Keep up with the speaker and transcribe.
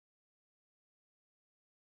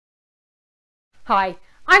Hi,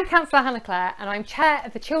 I'm Councillor Clare and I'm Chair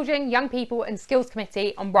of the Children, Young People and Skills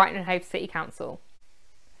Committee on Brighton Hove City Council.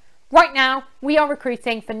 Right now, we are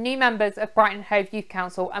recruiting for new members of Brighton Hove Youth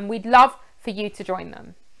Council and we'd love for you to join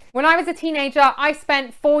them. When I was a teenager, I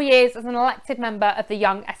spent 4 years as an elected member of the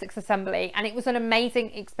Young Essex Assembly and it was an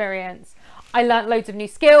amazing experience. I learnt loads of new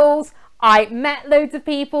skills, I met loads of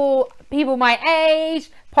people my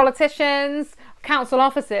age, politicians, council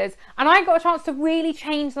officers, and I got a chance to really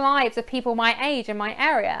change the lives of people my age in my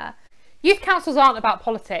area. Youth councils aren't about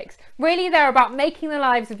politics. Really, they're about making the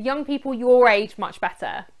lives of young people your age much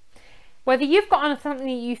better. Whether you've got on something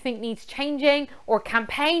that you think needs changing or a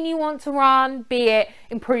campaign you want to run, be it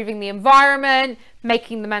improving the environment,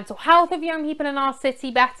 making the mental health of young people in our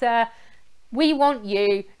city better, we want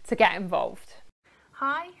you to get involved.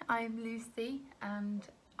 Hi, I'm Lucy and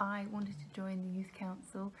I wanted to join the Youth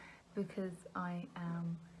Council because I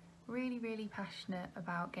am really passionate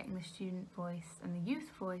about getting the student voice and the youth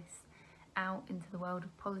voice out into the world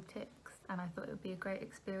of politics, and I thought it would be a great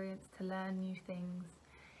experience to learn new things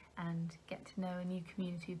and get to know a new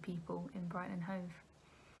community of people in Brighton Hove.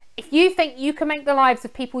 If you think you can make the lives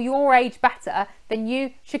of people your age better, then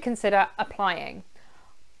you should consider applying.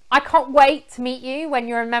 I can't wait to meet you when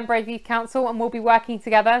you're a member of Youth Council and we'll be working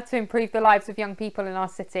together to improve the lives of young people in our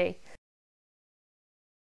city.